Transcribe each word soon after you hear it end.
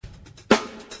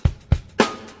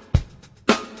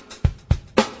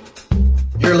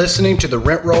You're listening to the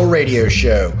Rent Roll Radio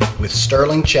Show with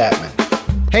Sterling Chapman.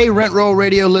 Hey, Rent Roll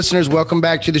Radio listeners, welcome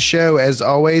back to the show. As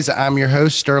always, I'm your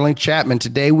host, Sterling Chapman.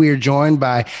 Today, we are joined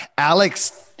by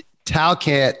Alex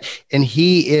Talcott, and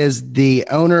he is the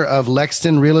owner of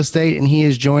Lexington Real Estate, and he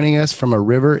is joining us from a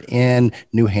river in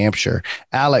New Hampshire.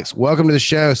 Alex, welcome to the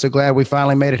show. So glad we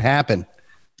finally made it happen.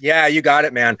 Yeah, you got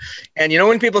it, man. And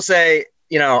when people say,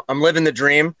 I'm living the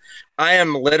dream, I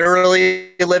am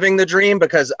literally living the dream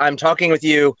because I'm talking with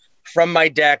you from my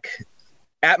deck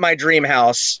at my dream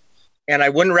house. And I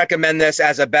wouldn't recommend this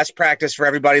as a best practice for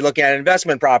everybody looking at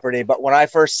investment property. But when I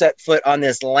first set foot on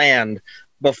this land,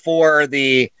 before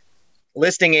the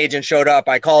listing agent showed up,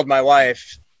 I called my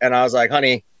wife and I was like,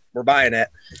 honey, we're buying it.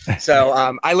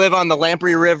 So I live on the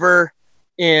Lamprey River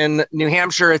in New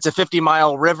Hampshire. It's a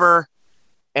 50-mile river,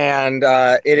 and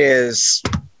it is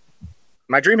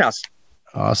my dream house.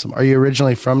 Awesome. Are you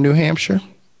originally from New Hampshire?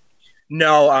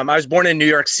 No, I was born in New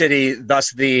York City,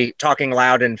 thus the talking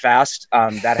loud and fast.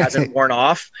 That hasn't worn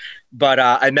off. But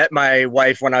I met my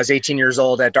wife when I was 18 years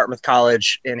old at Dartmouth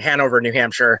College in Hanover, New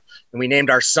Hampshire, and we named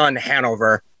our son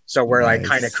Hanover. So we're Nice. like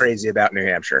kind of crazy about New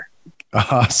Hampshire.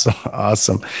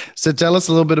 Awesome. So tell us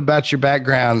a little bit about your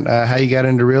background, how you got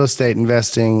into real estate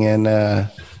investing, and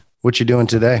what you're doing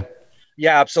today.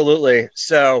 Yeah, absolutely.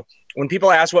 So when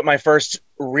people ask what my first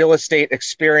real estate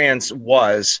experience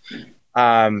was,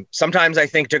 sometimes I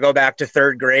think to go back to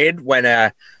third grade when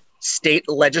a state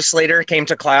legislator came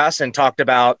to class and talked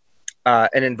about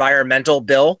an environmental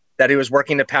bill that he was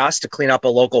working to pass to clean up a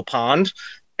local pond.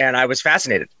 And I was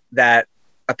fascinated that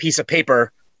a piece of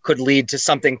paper could lead to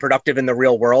something productive in the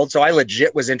real world. So I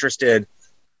legit was interested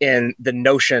in the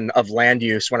notion of land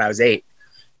use when I was 8.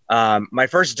 My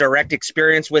first direct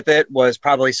experience with it was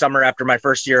probably summer after my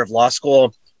first year of law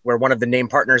school, where one of the name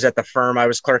partners at the firm I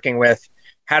was clerking with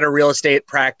had a real estate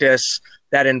practice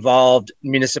that involved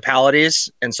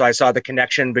municipalities. And so I saw the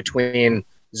connection between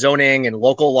zoning and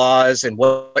local laws and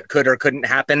what could or couldn't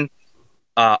happen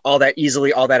all that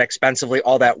easily, all that expensively,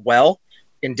 all that well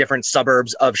in different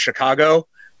suburbs of Chicago.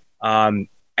 I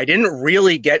didn't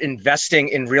really get investing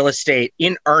in real estate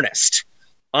in earnest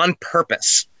on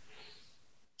purpose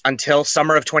until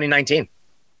summer of 2019.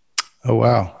 Oh,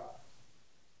 wow.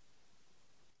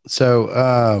 So,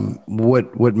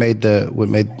 what made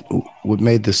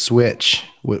the switch?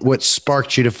 What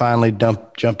sparked you to finally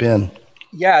jump in?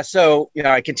 Yeah. So,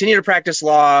 I continue to practice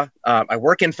law. I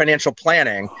work in financial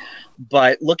planning,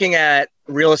 but looking at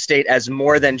real estate as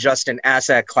more than just an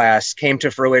asset class came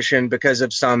to fruition because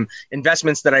of some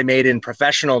investments that I made in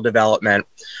professional development,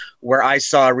 where I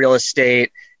saw real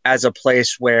estate as a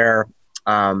place where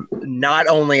not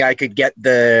only I could get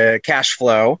the cash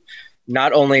flow,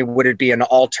 not only would it be an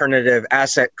alternative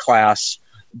asset class,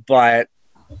 but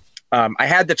I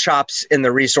had the chops and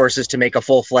the resources to make a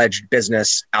full-fledged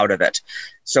business out of it.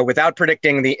 So without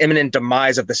predicting the imminent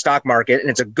demise of the stock market, and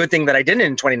it's a good thing that I didn't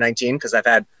in 2019 because I've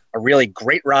had a really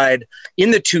great ride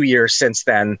in the 2 years since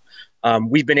then,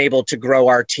 we've been able to grow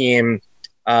our team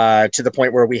to the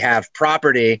point where we have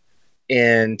property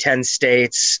in 10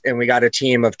 states, and we got a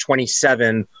team of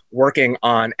 27 working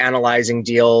on analyzing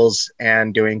deals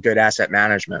and doing good asset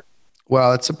management.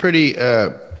 Well, it's a pretty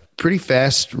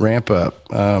fast ramp up,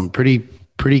 pretty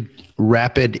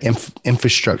rapid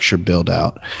infrastructure build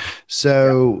out.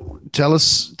 So tell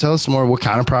us more. What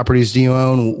kind of properties do you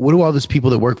own? What do all those people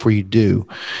that work for you do?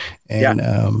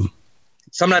 And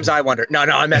sometimes I wonder. No,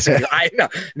 I'm messing with you.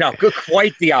 No,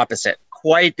 quite the opposite.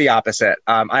 Quite the opposite.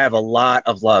 I have a lot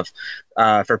of love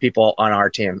for people on our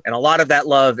team. And a lot of that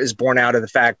love is born out of the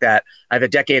fact that I have a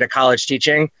decade of college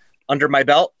teaching under my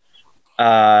belt.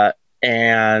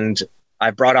 And I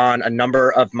brought on a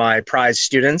number of my prize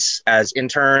students as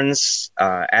interns,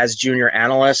 as junior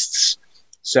analysts.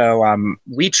 So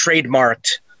we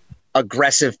trademarked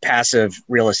aggressive, passive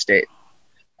real estate.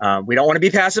 We don't want to be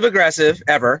passive aggressive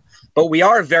ever, but we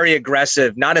are very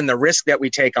aggressive, not in the risk that we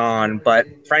take on, but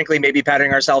frankly, maybe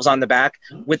patting ourselves on the back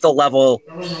with the level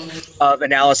of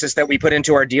analysis that we put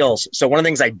into our deals. So one of the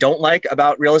things I don't like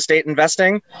about real estate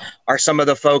investing are some of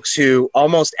the folks who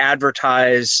almost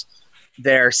advertise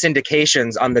their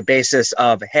syndications on the basis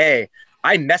of, hey,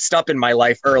 I messed up in my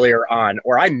life earlier on,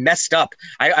 or I messed up.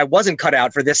 I wasn't cut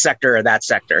out for this sector or that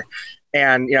sector.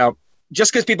 And,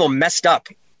 just because people messed up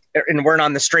and weren't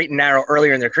on the straight and narrow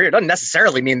earlier in their career doesn't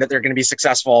necessarily mean that they're going to be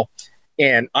successful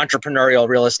in entrepreneurial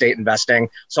real estate investing.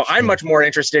 So I'm much more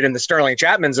interested in the Sterling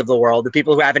Chapmans of the world, the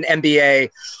people who have an MBA,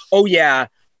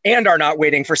 and are not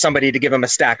waiting for somebody to give them a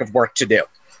stack of work to do.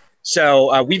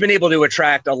 So we've been able to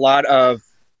attract a lot of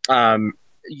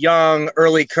young,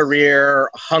 early career,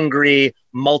 hungry,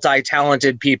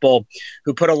 multi-talented people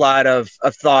who put a lot of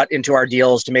thought into our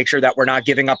deals to make sure that we're not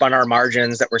giving up on our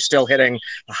margins, that we're still hitting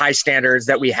the high standards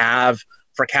that we have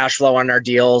for cash flow on our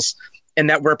deals, and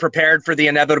that we're prepared for the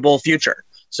inevitable future.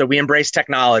 So we embrace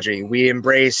technology. We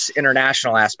embrace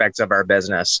international aspects of our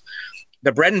business.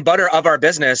 The bread and butter of our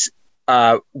business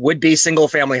would be single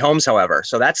family homes, however.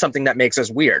 So that's something that makes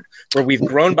us weird, where we've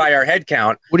grown by our head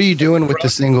count. What are you doing with the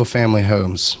single family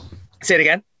homes? Say it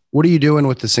again. What are you doing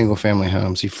with the single family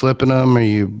homes? You flipping them? Are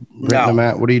you renting them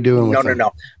out? What are you doing with them?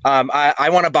 No. I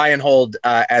want to buy and hold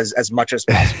as much as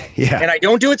possible. Yeah. And I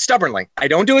don't do it stubbornly.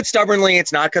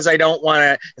 It's not because I don't want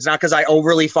to. It's not because I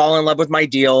overly fall in love with my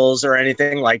deals or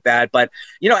anything like that. But,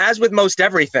 as with most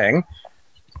everything,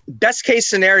 best case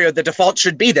scenario, the default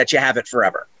should be that you have it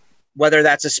forever, whether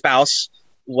that's a spouse,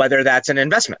 whether that's an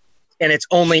investment. And it's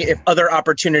only if other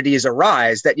opportunities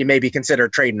arise that you maybe consider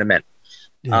trading them in.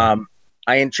 Yeah.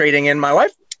 I ain't trading in my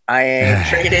wife. I ain't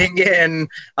trading in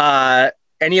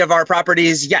any of our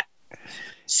properties yet.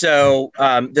 So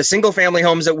the single family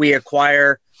homes that we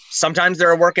acquire, sometimes they're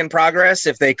a work in progress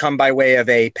if they come by way of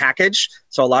a package.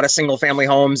 So a lot of single family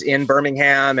homes in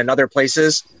Birmingham and other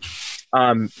places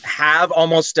have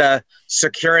almost a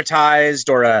securitized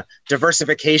or a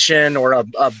diversification or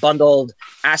a bundled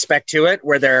aspect to it,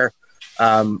 where they're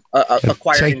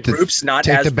acquiring groups, not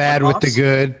take as the bad with the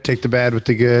good. Take the bad with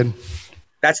the good.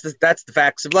 That's the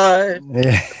facts of life. Yeah.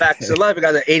 The facts of life. We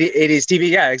got the 80s TV.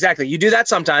 Yeah, exactly. You do that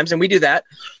sometimes, and we do that.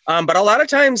 But a lot of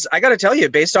times, I got to tell you,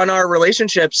 based on our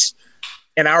relationships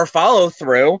and our follow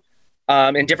through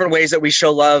in different ways that we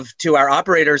show love to our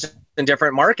operators in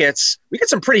different markets, we get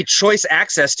some pretty choice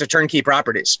access to turnkey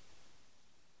properties.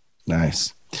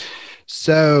 Nice.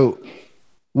 So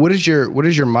what is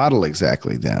your model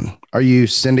exactly then? Are you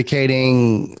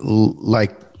syndicating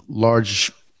like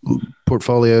large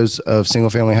portfolios of single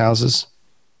family houses?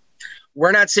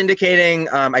 We're not syndicating.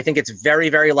 I think it's very,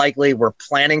 very likely we're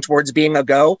planning towards being a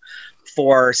go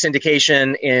for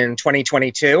syndication in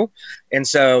 2022. And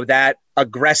so that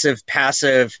aggressive,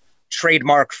 passive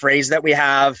trademark phrase that we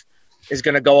have is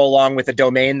going to go along with the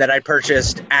domain that I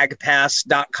purchased,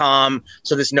 agpass.com.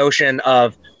 So this notion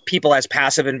of people as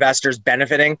passive investors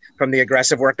benefiting from the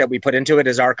aggressive work that we put into it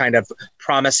is our kind of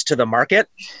promise to the market.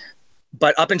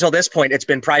 But up until this point, it's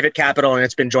been private capital and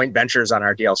it's been joint ventures on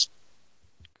our deals.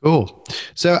 Cool.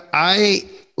 So I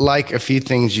like a few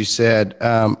things you said.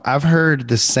 I've heard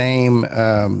the same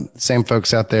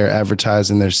folks out there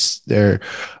advertising their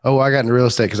I got into real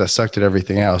estate because I sucked at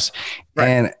everything else.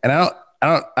 Right. And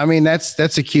I mean,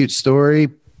 that's a cute story,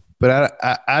 but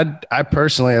I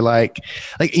personally like,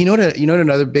 you know what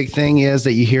another big thing is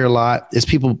that you hear a lot is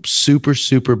people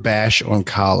super bash on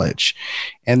college.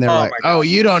 And they're like, oh,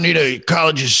 you don't need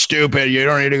college is stupid. You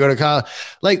don't need to go to college.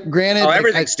 Like, granted,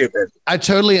 everything's stupid. I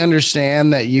totally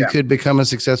understand that you could become a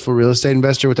successful real estate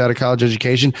investor without a college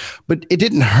education, but it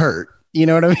didn't hurt. You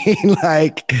know what I mean?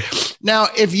 Like, now,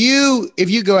 if you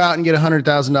go out and get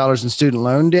 $100,000 in student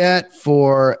loan debt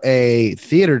for a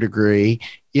theater degree,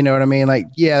 you know what I mean? Like,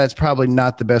 yeah, that's probably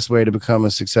not the best way to become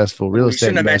a successful real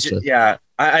estate investor. Yeah.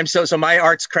 I'm so my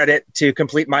arts credit to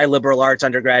complete my liberal arts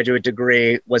undergraduate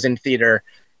degree was in theater,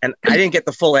 and I didn't get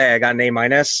the full egg on A-,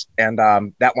 and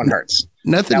that one hurts.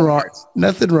 Nothing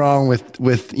wrong with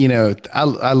I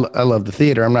love the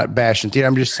theater. I'm not bashing theater.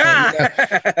 I'm just saying,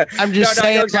 I'm just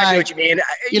saying, I know exactly what you mean.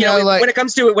 When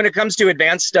it comes to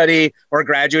advanced study or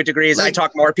graduate degrees, I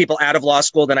talk more people out of law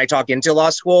school than I talk into law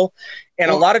school,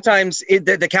 and a lot of times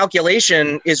the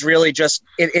calculation is really just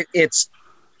it's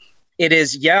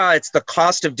the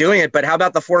cost of doing it, but how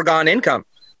about the foregone income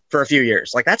for a few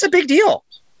years? Like, that's a big deal.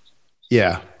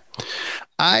 Yeah,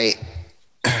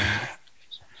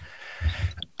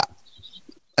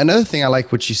 Another thing I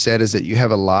like what you said is that you have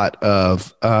a lot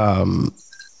of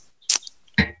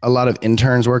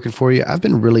interns working for you. I've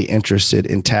been really interested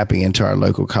in tapping into our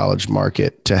local college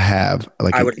market to have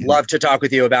like. I would love to talk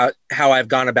with you about how I've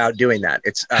gone about doing that.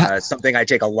 It's something I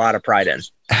take a lot of pride in.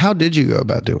 How did you go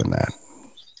about doing that?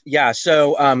 Yeah,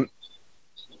 so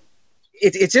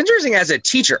it's interesting as a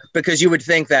teacher, because you would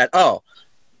think that,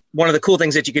 one of the cool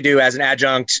things that you could do as an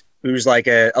adjunct who's like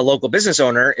a local business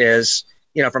owner is,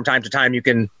 from time to time you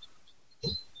can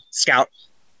scout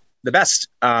the best.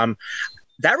 That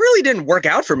really didn't work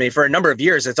out for me for a number of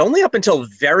years. It's only up until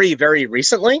very, very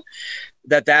recently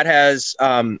that has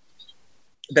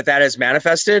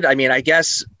manifested. I mean, I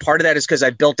guess part of that is because I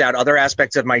built out other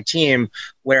aspects of my team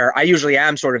where I usually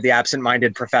am sort of the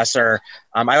absent-minded professor.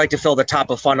 I like to fill the top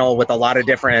of funnel with a lot of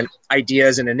different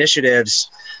ideas and initiatives,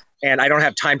 and I don't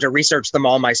have time to research them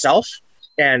all myself.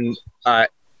 And I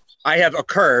have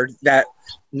occurred that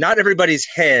not everybody's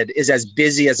head is as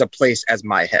busy as a place as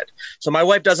my head. So my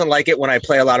wife doesn't like it when I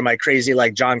play a lot of my crazy,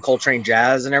 like John Coltrane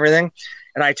jazz and everything.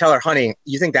 And I tell her, honey,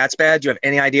 you think that's bad? Do you have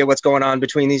any idea what's going on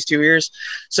between these 2 ears?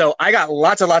 So I got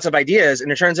lots and lots of ideas.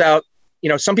 And it turns out,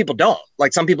 some people don't.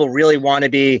 Like, some people really want to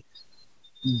be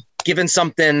given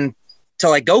something to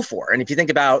like go for. And if you think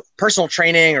about personal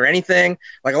training or anything,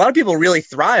 like a lot of people really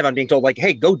thrive on being told like,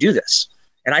 hey, go do this.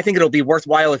 And I think it'll be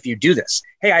worthwhile if you do this.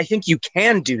 Hey, I think you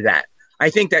can do that. I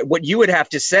think that what you would have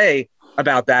to say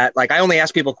about that, like I only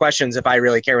ask people questions if I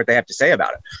really care what they have to say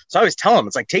about it. So I always tell them,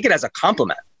 it's like, take it as a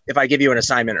compliment if I give you an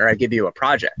assignment or I give you a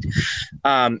project.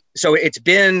 So it's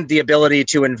been the ability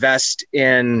to invest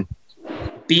in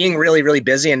being really, really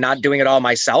busy and not doing it all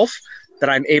myself, that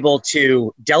I'm able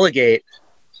to delegate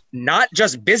not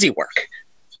just busy work,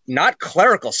 not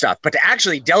clerical stuff, but to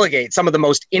actually delegate some of the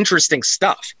most interesting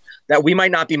stuff that we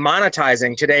might not be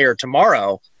monetizing today or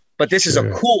tomorrow. But this is a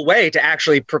cool way to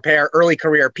actually prepare early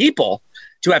career people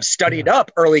to have studied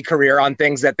up early career on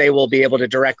things that they will be able to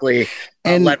directly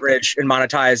leverage and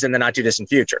monetize in the not too distant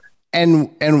future. And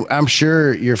I'm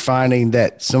sure you're finding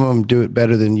that some of them do it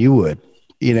better than you would.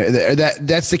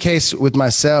 That's the case with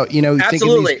myself.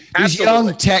 Absolutely. Think of these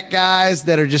young tech guys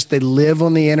that are they live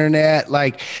on the internet.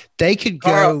 Like they could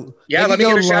Carl, go. Yeah, let me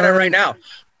give a shout out right now.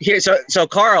 Here, so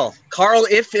Carl,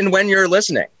 if and when you're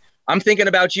listening, I'm thinking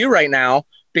about you right now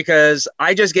because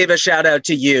I just gave a shout out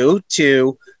to you,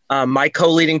 to my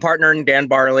co-leading partner, Dan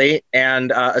Barley,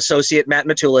 and associate Matt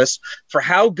Matulis, for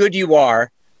how good you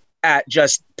are at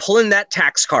just pulling that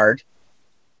tax card,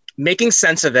 making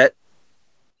sense of it,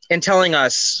 and telling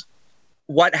us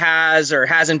what has or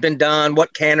hasn't been done,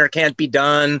 what can or can't be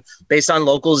done based on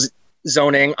local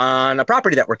zoning on a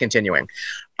property that we're continuing.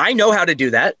 I know how to do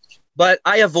that, but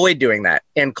I avoid doing that.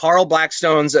 And Carl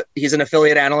Blackstone's, he's an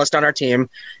affiliate analyst on our team.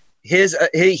 Those are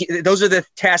the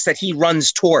tasks that he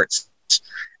runs towards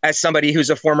as somebody who's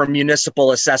a former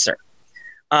municipal assessor.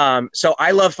 So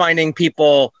I love finding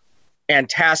people and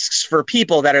tasks for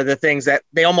people that are the things that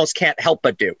they almost can't help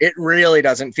but do. It really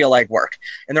doesn't feel like work.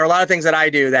 And there are a lot of things that I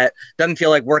do that doesn't feel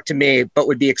like work to me, but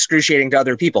would be excruciating to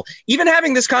other people. Even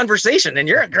having this conversation, and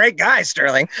you're a great guy,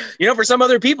 Sterling, for some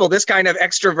other people, this kind of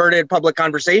extroverted public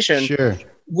conversation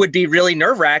would be really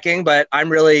nerve-wracking, but I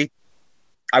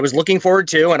was looking forward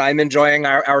to, and I'm enjoying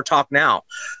our talk now.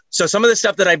 So some of the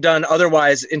stuff that I've done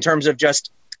otherwise in terms of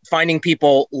just finding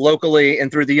people locally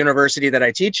and through the university that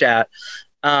I teach at,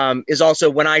 is also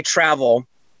when I travel,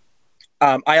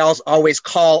 I always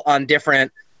call on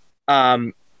different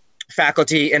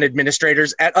faculty and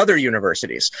administrators at other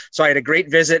universities. So I had a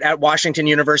great visit at Washington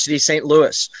University, St.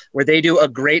 Louis, where they do a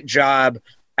great job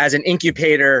as an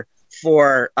incubator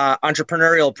for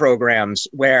entrepreneurial programs,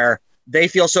 where they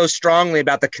feel so strongly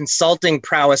about the consulting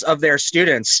prowess of their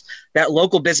students that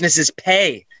local businesses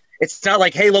pay. It's not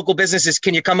like, hey, local businesses,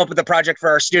 can you come up with a project for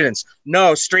our students?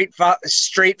 No, straight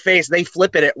face, they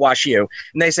flip it at WashU.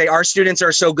 And they say, our students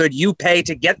are so good, you pay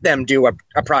to get them do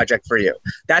a project for you.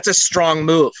 That's a strong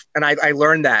move. And I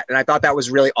learned that. And I thought that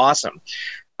was really awesome.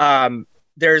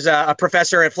 There's a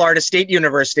professor at Florida State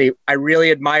University. I really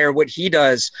admire what he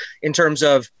does in terms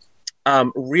of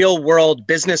real world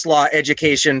business law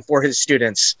education for his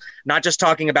students, not just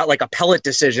talking about like appellate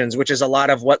decisions, which is a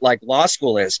lot of what like law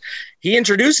school is. He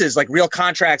introduces like real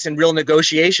contracts and real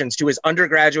negotiations to his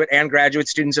undergraduate and graduate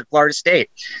students at Florida State.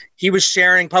 He was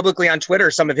sharing publicly on Twitter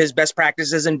some of his best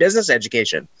practices in business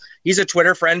education. He's a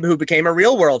Twitter friend who became a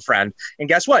real world friend. And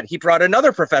guess what? He brought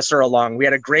another professor along. We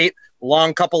had a great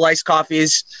long couple iced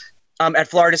coffees at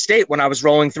Florida State when I was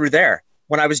rolling through there.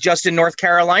 When I was just in North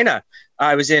Carolina,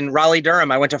 I was in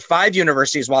Raleigh-Durham. I went to 5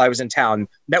 universities while I was in town,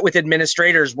 met with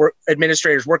administrators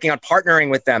working on partnering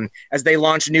with them as they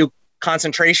launch new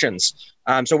concentrations.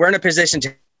 So we're in a position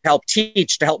to help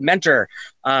teach, to help mentor.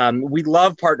 We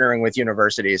love partnering with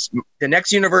universities. The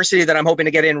next university that I'm hoping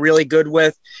to get in really good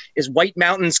with is White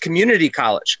Mountains Community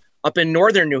College up in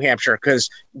northern New Hampshire, because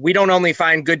we don't only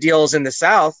find good deals in the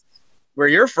South, where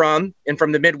you're from, and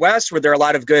from the Midwest, where there are a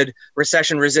lot of good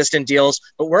recession-resistant deals,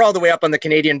 but we're all the way up on the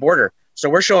Canadian border. So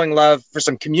we're showing love for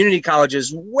some community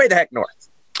colleges way the heck north.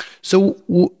 So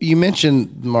you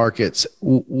mentioned markets.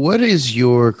 What is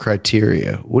your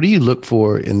criteria? What do you look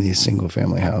for in these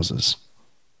single-family houses?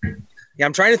 Yeah,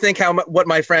 I'm trying to think what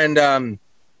my friend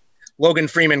Logan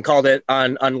Freeman called it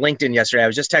on LinkedIn yesterday. I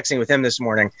was just texting with him this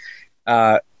morning.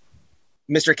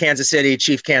 Mr. Kansas City,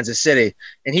 Chief Kansas City,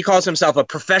 and he calls himself a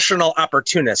professional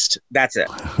opportunist. That's it.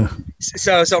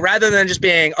 So rather than just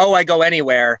being, I go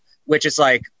anywhere, which is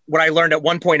like what I learned at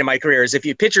one point in my career, is if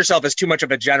you pitch yourself as too much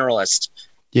of a generalist,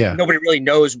 Yeah. Nobody really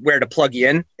knows where to plug you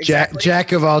in. Exactly.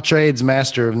 Jack of all trades,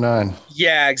 master of none.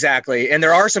 Yeah, exactly. And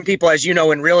there are some people, as you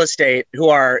know, in real estate who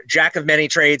are jack of many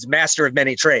trades, master of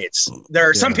many trades. There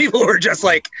are some people who are just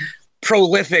like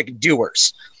prolific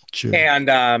doers. Sure.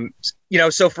 And,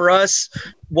 so for us,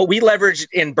 what we leveraged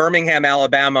in Birmingham,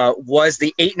 Alabama was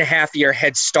the 8.5-year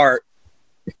head start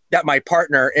that my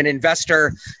partner, an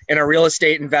investor and a real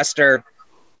estate investor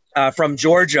from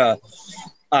Georgia,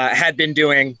 had been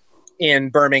doing in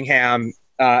Birmingham.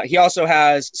 He also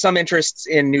has some interests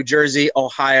in New Jersey,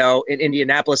 Ohio, and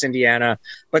Indianapolis, Indiana.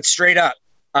 But straight up,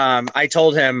 I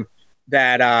told him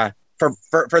that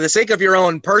for the sake of your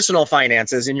own personal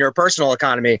finances and your personal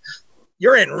economy,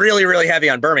 you're in really, really heavy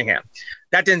on Birmingham.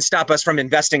 That didn't stop us from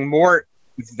investing more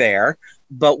there,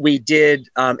 but we did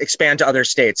expand to other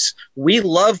states. We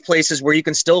love places where you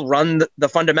can still run the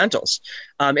fundamentals.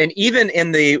 And even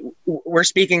we're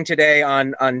speaking today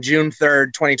on June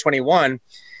 3rd, 2021,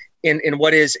 in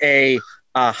what is a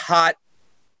hot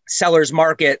seller's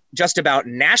market just about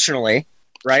nationally,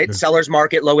 right? Sure. Seller's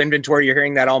market, low inventory, you're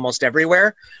hearing that almost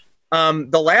everywhere.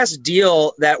 The last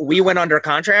deal that we went under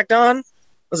contract on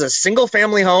was a single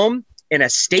family home in a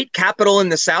state capital in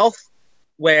the South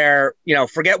where,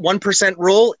 forget 1%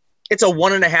 rule, it's a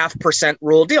 1.5%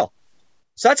 rule deal.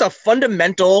 So that's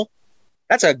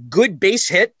that's a good base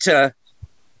hit to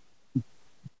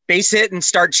base hit and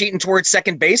start cheating towards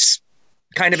second base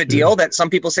kind of a deal that some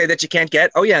people say that you can't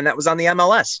get. Oh yeah. And that was on the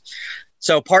MLS.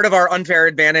 So part of our unfair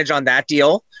advantage on that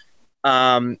deal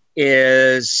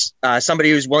is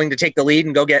somebody who's willing to take the lead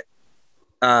and go get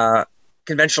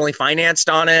conventionally financed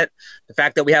on it. The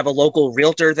fact that we have a local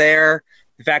realtor there,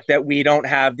 the fact that we don't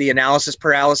have the analysis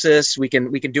paralysis, we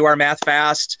can do our math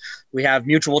fast. We have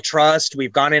mutual trust.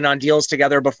 We've gone in on deals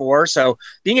together before. So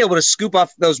being able to scoop up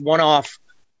those one-off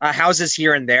houses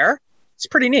here and there, it's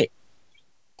pretty neat.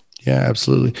 Yeah,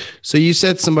 absolutely. So you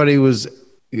said somebody was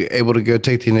able to go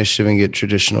take the initiative and get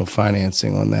traditional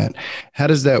financing on that. How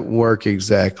does that work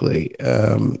exactly?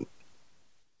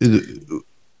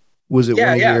 Was it one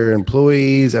of your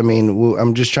employees? I mean,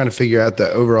 I'm just trying to figure out the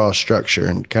overall structure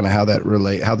and kind of how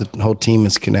the whole team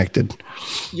is connected.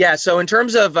 Yeah. So in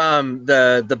terms of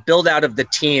the build out of the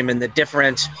team and the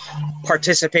different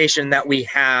participation that we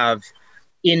have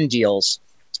in deals,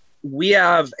 we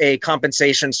have a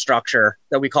compensation structure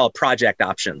that we call project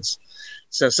options.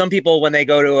 So some people, when they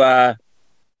go to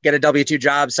get a W-2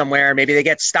 job somewhere, maybe they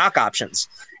get stock options.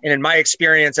 And in my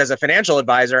experience as a financial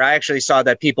advisor, I actually saw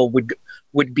that people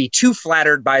would be too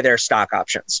flattered by their stock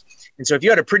options. And so if you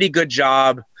had a pretty good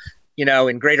job,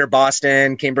 in Greater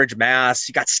Boston, Cambridge, Mass,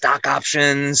 you got stock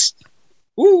options,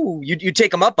 you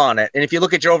take them up on it. And if you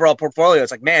look at your overall portfolio,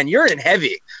 it's like, man, you're in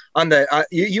heavy on the,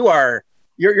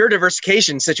 your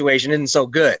diversification situation isn't so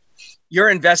good. You're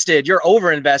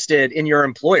over-invested in your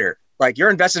employer. Like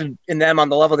you're invested in them on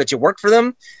the level that you work for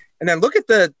them. And then look at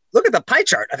the pie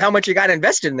chart of how much you got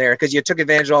invested in there because you took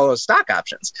advantage of all those stock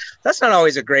options. That's not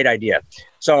always a great idea.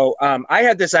 So I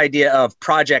had this idea of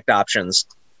project options,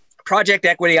 project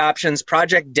equity options,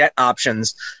 project debt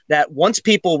options, that once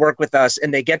people work with us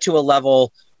and they get to a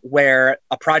level where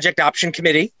a project option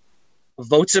committee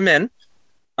votes them in,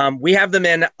 we have them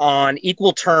in on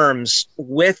equal terms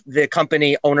with the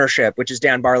company ownership, which is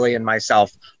Dan Barley and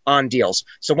myself, on deals.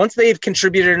 So once they've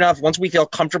contributed enough, once we feel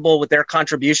comfortable with their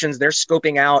contributions, their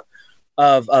scoping out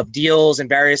of deals in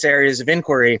various areas of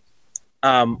inquiry,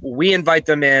 we invite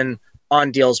them in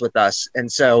on deals with us.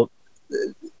 And so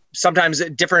sometimes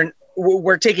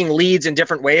we're taking leads in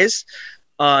different ways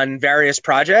on various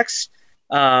projects.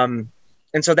 And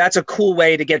so that's a cool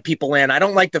way to get people in. I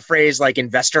don't like the phrase like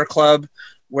investor club,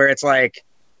 where it's like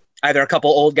either a couple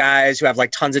old guys who have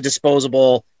like tons of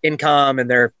disposable income and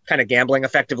they're kind of gambling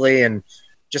effectively and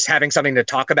just having something to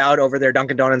talk about over their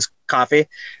Dunkin' Donuts coffee.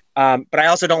 But I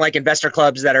also don't like investor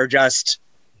clubs that are just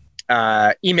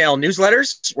email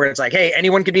newsletters where it's like, hey,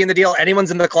 anyone could be in the deal.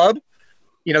 Anyone's in the club.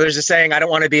 There's a saying, I don't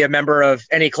want to be a member of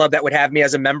any club that would have me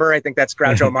as a member. I think that's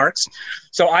Groucho Marx.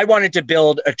 So I wanted to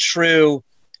build a true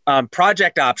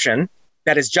project option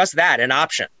that is just that, an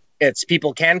option. It's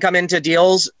people can come into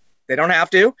deals. They don't have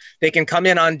to. They can come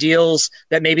in on deals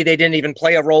that maybe they didn't even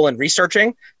play a role in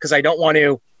researching, because I don't want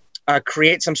to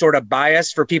create some sort of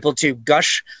bias for people to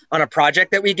gush on a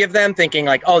project that we give them thinking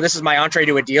like, oh, this is my entree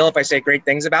to a deal if I say great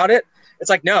things about it.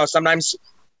 It's like, no, sometimes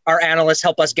our analysts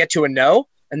help us get to a no,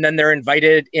 and then they're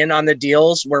invited in on the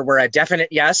deals where we're a definite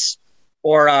yes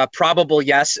or a probable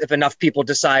yes if enough people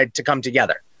decide to come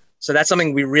together. So that's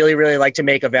something we really, really like to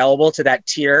make available to that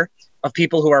tier of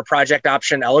people who are project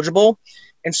option eligible.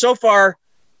 And so far,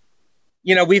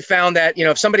 we've found that,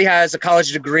 if somebody has a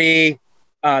college degree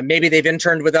Maybe they've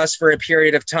interned with us for a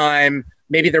period of time.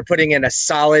 Maybe they're putting in a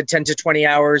solid 10 to 20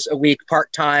 hours a week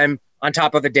part-time on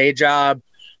top of a day job.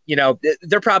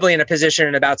 They're probably in a position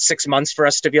in about 6 months for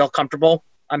us to feel comfortable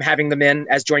having them in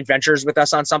as joint ventures with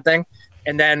us on something.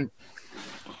 And then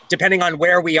depending on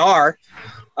where we are,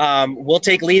 we'll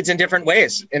take leads in different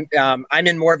ways. And I'm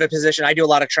in more of a position. I do a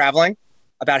lot of traveling.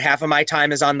 About half of my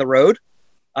time is on the road,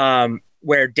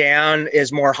 where Dan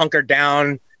is more hunkered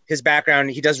down. His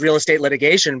background, he does real estate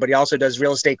litigation, but he also does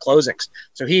real estate closings.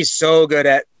 So he's so good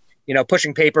at,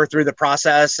 pushing paper through the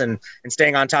process and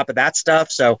staying on top of that stuff.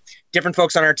 So different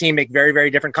folks on our team make very, very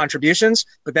different contributions,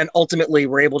 but then ultimately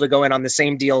we're able to go in on the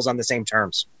same deals on the same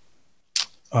terms.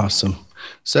 Awesome.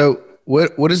 So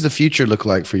what does the future look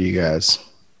like for you guys?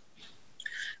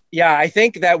 Yeah, I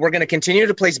think that we're going to continue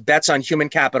to place bets on human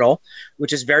capital,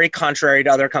 which is very contrary to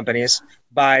other companies.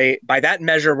 By that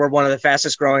measure, we're one of the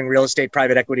fastest growing real estate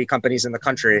private equity companies in the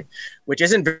country, which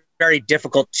isn't very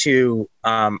difficult to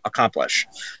accomplish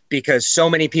because so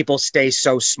many people stay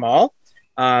so small.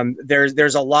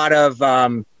 There's a lot of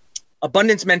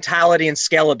abundance mentality and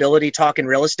scalability talk in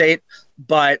real estate,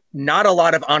 but not a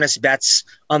lot of honest bets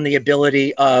on the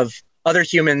ability of other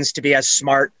humans to be as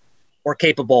smart or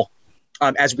capable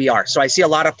as we are. So I see a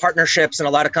lot of partnerships and a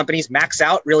lot of companies max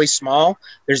out really small.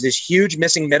 There's this huge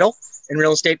missing middle in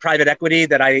real estate private equity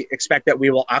that I expect that we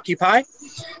will occupy.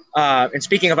 And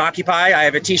speaking of occupy, I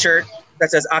have a t-shirt that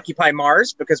says Occupy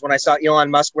Mars because when I saw Elon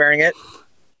Musk wearing it,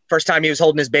 first time he was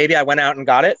holding his baby, I went out and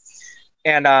got it.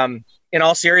 And in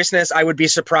all seriousness, I would be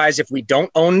surprised if we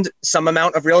don't own some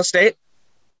amount of real estate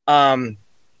on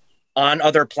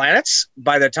other planets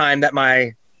by the time that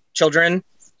my children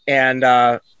and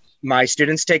my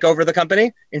students take over the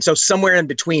company. And so somewhere in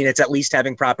between, it's at least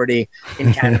having property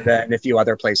in Canada and a few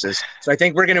other places. So I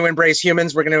think we're going to embrace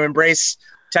humans. We're going to embrace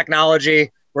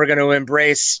technology. We're going to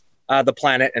embrace the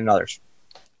planet and others.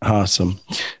 Awesome.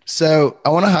 So I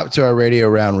want to hop to our radio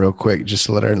round real quick, just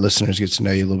to let our listeners get to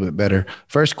know you a little bit better.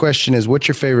 First question is, what's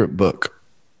your favorite book?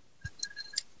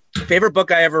 Favorite book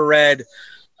I ever read,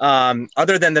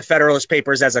 other than the Federalist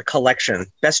Papers as a collection,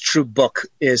 best true book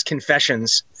is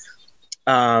Confessions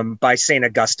by St.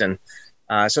 Augustine.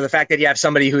 So the fact that you have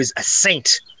somebody who's a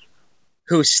saint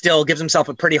who still gives himself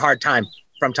a pretty hard time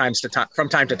from time to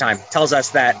time tells us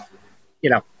that,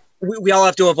 we all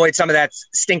have to avoid some of that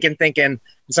stinking thinking. And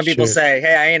some people say,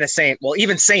 hey, I ain't a saint. Well,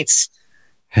 even saints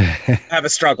have a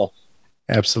struggle.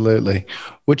 Absolutely.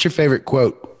 What's your favorite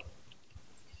quote?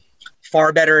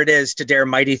 Far better it is to dare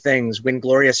mighty things, win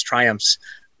glorious triumphs,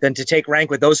 than to take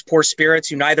rank with those poor spirits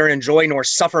who neither enjoy nor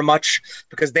suffer much,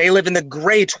 because they live in the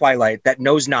gray twilight that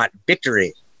knows not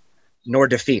victory nor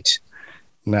defeat.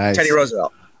 Nice. Teddy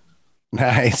Roosevelt.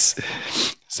 Nice.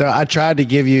 So I tried to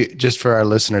give you, just for our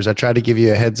listeners, I tried to give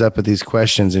you a heads up of these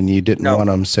questions and you didn't want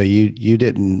them. So you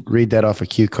didn't read that off a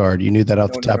cue card. You knew that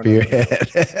off the top of your head.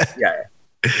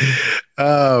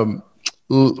 Yeah.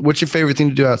 What's your favorite thing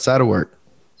to do outside of work?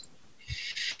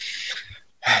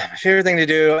 My favorite thing to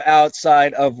do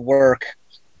outside of work.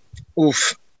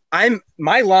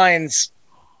 My lines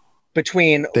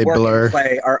between work and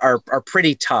play are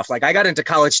pretty tough. Like I got into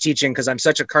college teaching because I'm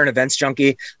such a current events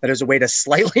junkie that is a way to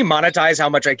slightly monetize how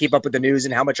much I keep up with the news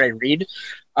and how much I read.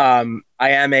 I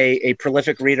am a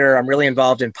prolific reader. I'm really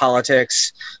involved in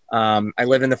politics. I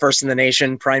live in the first in the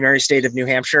nation primary state of New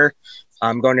Hampshire.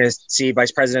 I'm going to see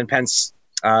Vice President Pence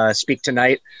speak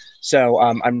tonight. So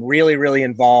I'm really, really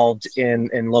involved in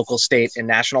local, state, and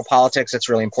national politics. It's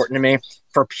really important to me.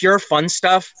 For pure fun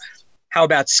stuff, how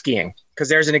about skiing? Because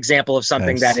there's an example of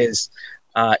something that is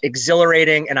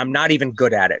exhilarating, and I'm not even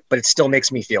good at it, but it still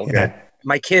makes me feel good.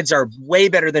 My kids are way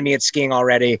better than me at skiing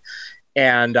already.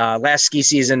 And last ski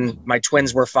season, my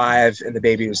twins were 5 and the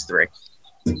baby was 3.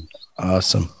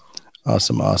 Awesome.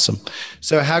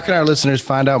 So how can our listeners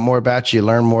find out more about you,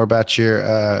 learn more about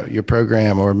your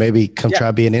program, or maybe come try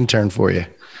to be an intern for you?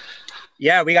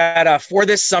 Yeah, we got 4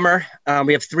 this summer.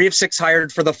 We have 3 of 6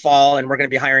 hired for the fall, and we're going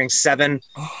to be hiring 7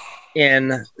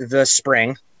 in the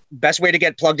spring. Best way to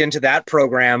get plugged into that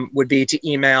program would be to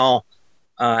email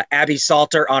Abby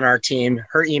Salter on our team.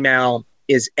 Her email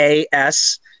is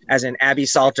as in Abby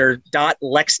Salter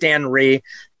 .lexdanre,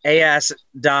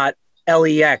 as.lexdanre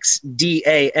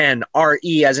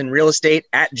as in real estate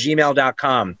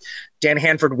 @gmail.com. Dan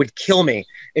Hanford would kill me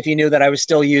if he knew that I was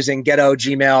still using ghetto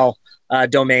Gmail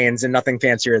domains and nothing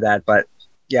fancier than that, but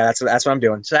yeah, that's what I'm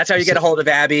doing. So that's how you get a hold of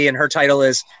Abby, and her title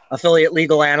is Affiliate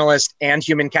Legal Analyst and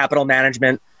Human Capital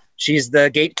Management. She's the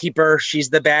gatekeeper.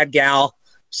 She's the bad gal.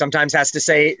 Sometimes has to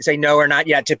say no or not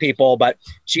yet to people, but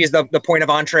she is the point of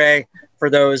entree for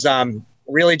those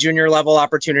really junior level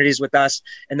opportunities with us.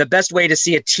 And the best way to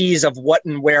see a tease of what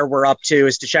and where we're up to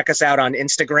is to check us out on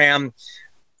Instagram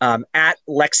at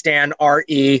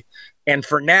LexDanRE. And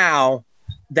for now,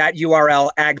 that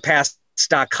URL,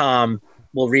 agpass.com,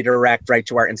 will redirect right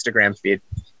to our Instagram feed.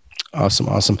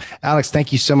 Awesome. Alex,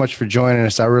 thank you so much for joining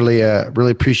us. I really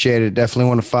appreciate it. Definitely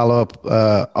want to follow up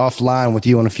offline with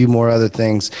you on a few more other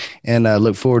things, and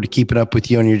look forward to keeping up with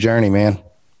you on your journey, man.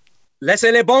 Laissez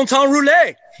les bon temps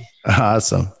rouler.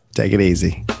 Awesome. Take it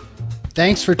easy.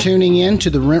 Thanks for tuning in to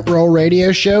the Rent Roll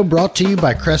Radio Show, brought to you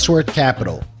by Crestworth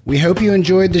Capital. We hope you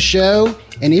enjoyed the show,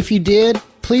 and if you did,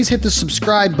 please hit the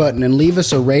subscribe button and leave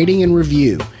us a rating and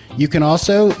review. You can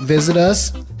also visit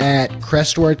us at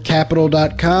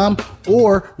crestworthcapital.com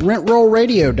or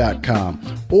rentrollradio.com,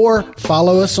 or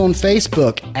follow us on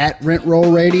Facebook at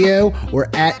Rentroll Radio or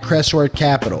at Crestworth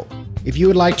Capital. If you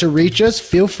would like to reach us,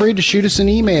 feel free to shoot us an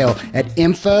email at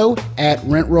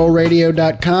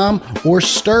info@rentrollradio.com or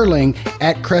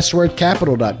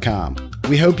sterling@crestworthcapital.com.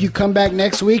 We hope you come back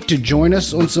next week to join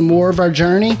us on some more of our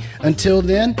journey. Until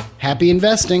then, happy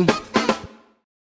investing.